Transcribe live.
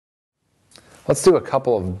Let's do a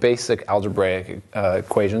couple of basic algebraic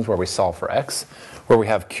equations where we solve for x, where we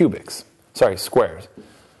have squares.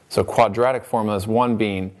 So quadratic formulas, one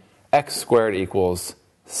being x squared equals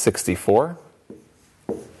 64.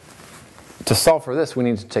 To solve for this, we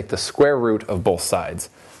need to take the square root of both sides.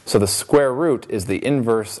 So the square root is the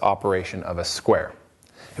inverse operation of a square.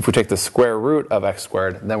 If we take the square root of x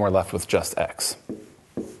squared, then we're left with just x.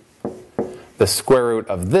 The square root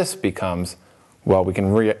of this becomes, well, we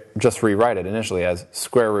can just rewrite it initially as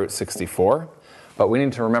square root 64. But we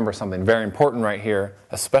need to remember something very important right here,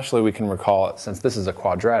 especially we can recall it since this is a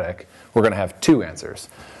quadratic, we're going to have two answers.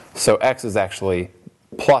 So x is actually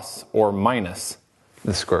plus or minus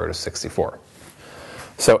the square root of 64.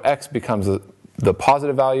 So x becomes the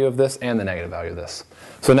positive value of this and the negative value of this.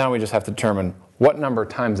 So now we just have to determine what number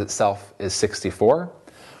times itself is 64.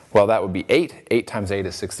 Well, that would be 8. 8 times 8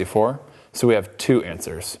 is 64. So we have two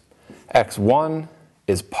answers. x1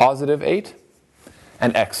 is positive 8,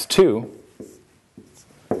 and x2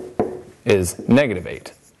 is negative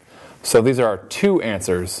 8. So these are our two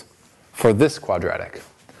answers for this quadratic.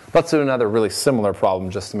 Let's do another really similar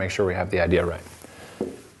problem just to make sure we have the idea right.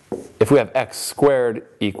 If we have x squared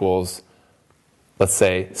equals, let's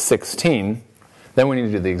say, 16, then we need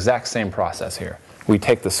to do the exact same process here. We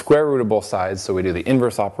take the square root of both sides, so we do the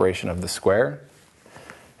inverse operation of the square,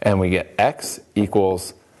 and we get x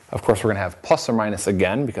equals, of course we're going to have plus or minus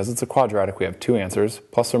again, because it's a quadratic, we have two answers,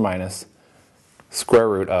 plus or minus square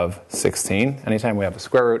root of 16. Anytime we have a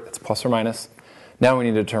square root, it's plus or minus. Now we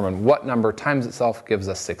need to determine what number times itself gives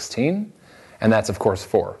us 16, and that's of course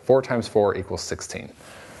 4. 4 times 4 equals 16.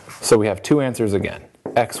 So we have two answers again.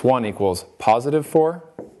 x1 equals positive 4,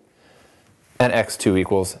 and x2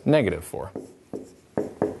 equals negative 4.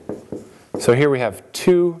 So here we have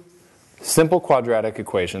two simple quadratic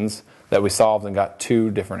equations that we solved and got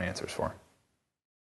two different answers for.